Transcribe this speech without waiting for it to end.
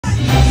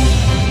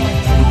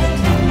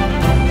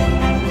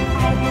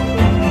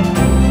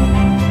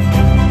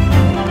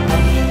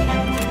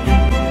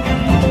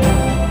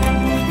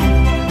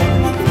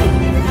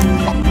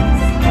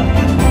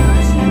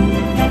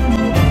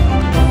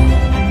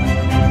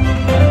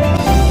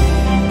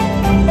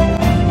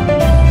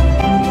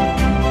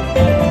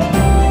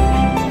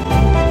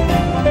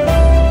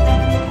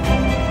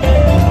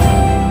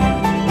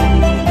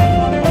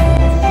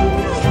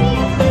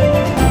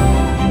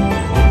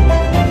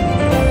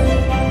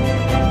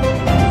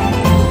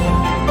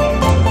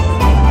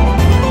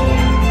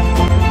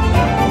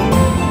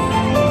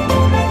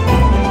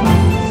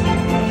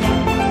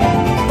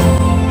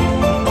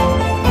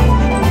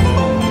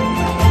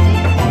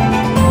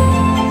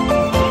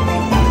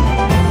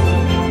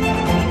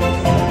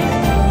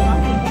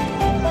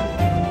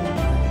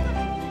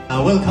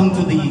welcome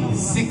to the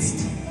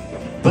 6th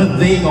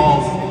birthday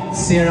of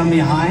Serah.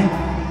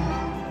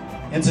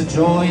 It's a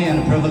joy and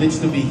a privilege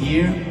to be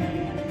here.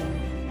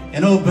 You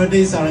know,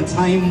 birthdays are a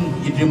time,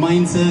 it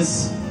reminds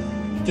us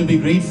to be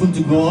grateful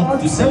to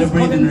God, to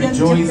celebrate and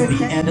rejoice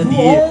the added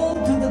year. All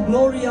to the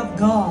glory of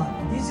God.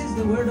 This is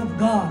the word of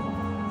God.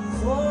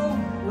 So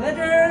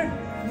whether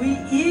we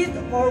eat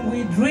or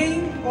we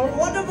drink or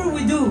whatever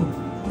we do,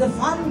 the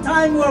fun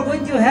time we are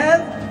going to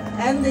have,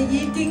 and the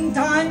eating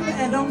time,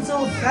 and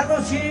also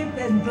fellowship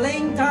and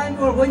playing time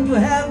we are going to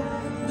have,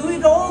 do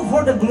it all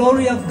for the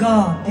glory of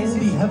God. All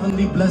the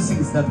heavenly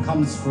blessings that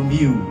comes from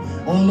you.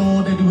 Oh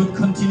Lord, that you would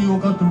continue, oh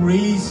God, to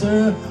raise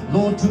her,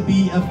 Lord, to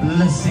be a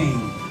blessing.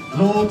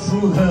 Lord,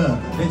 through her,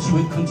 that you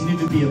would continue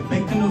to be a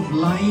beacon of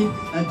light,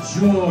 a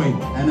joy,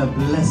 and a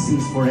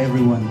blessings for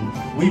everyone.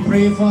 We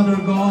pray, Father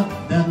God,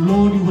 that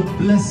Lord, you would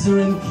bless her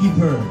and keep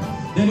her.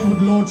 That you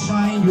would, Lord,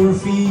 shine your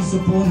face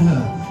upon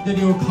her. That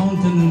your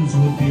countenance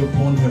would be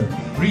upon her,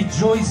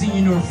 rejoicing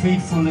in your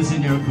faithfulness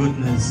and your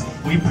goodness.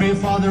 We pray,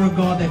 Father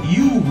God, that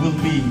you will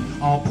be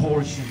our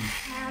portion.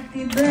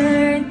 Happy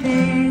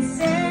birthday,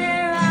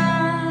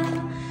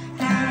 Serah.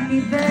 Happy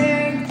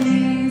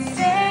birthday,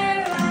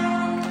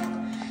 Serah.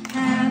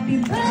 Happy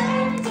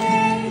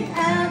birthday,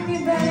 happy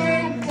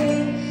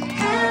birthday,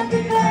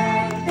 happy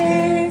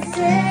birthday,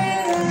 Serah.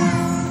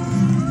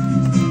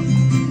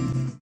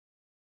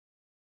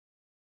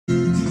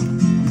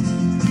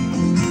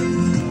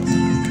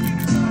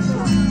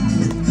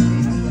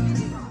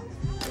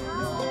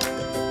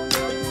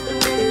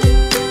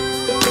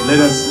 Let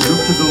us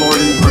look to the Lord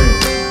in prayer.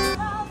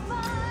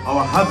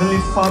 Our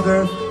Heavenly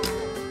Father,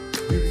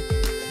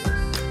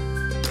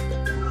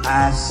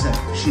 as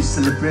she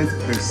celebrates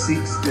her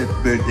 6th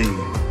birthday,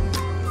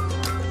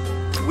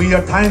 we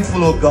are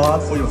thankful, O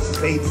God, for your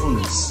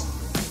faithfulness,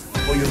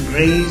 for your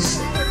grace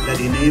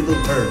that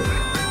enabled her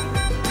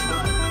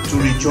to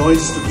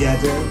rejoice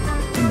together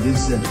in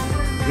this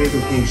great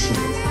occasion.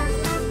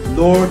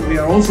 Lord, we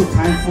are also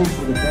thankful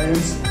for the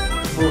parents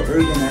for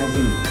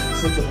organizing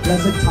such a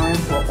pleasant time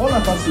for all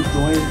of us who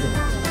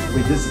joined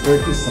with this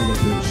birthday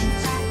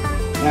celebrations.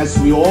 As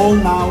we all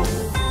now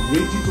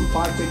ready to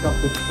partake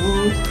of the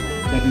food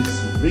that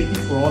is ready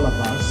for all of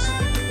us,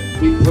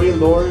 we pray,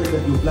 Lord,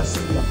 that you bless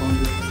it upon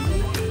this food.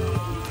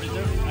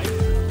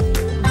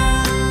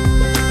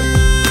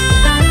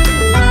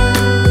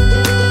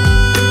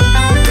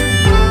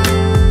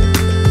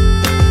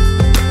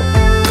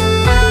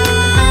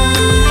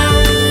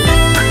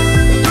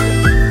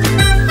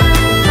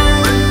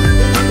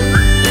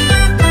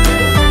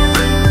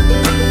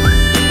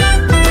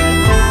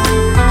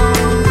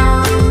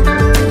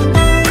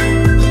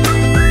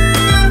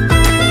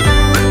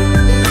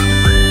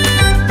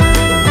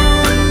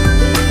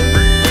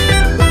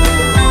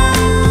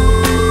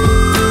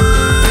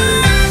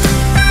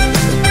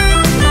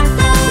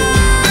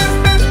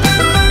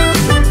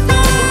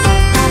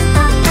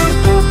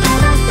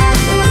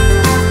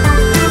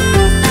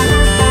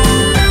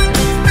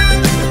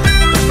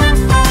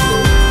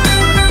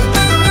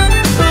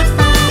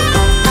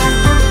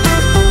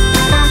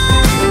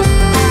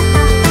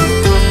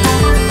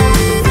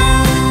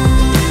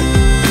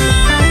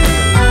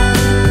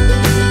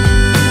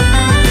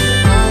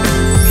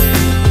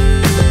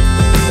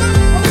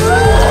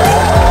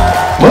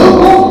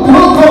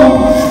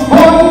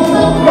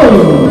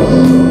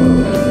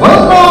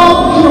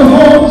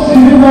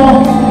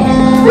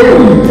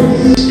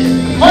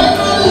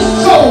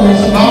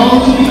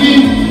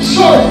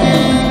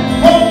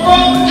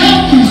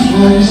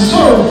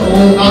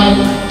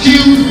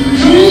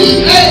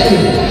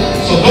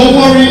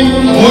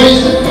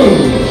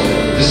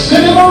 The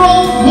cinema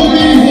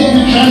movie will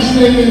be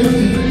translated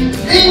in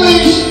English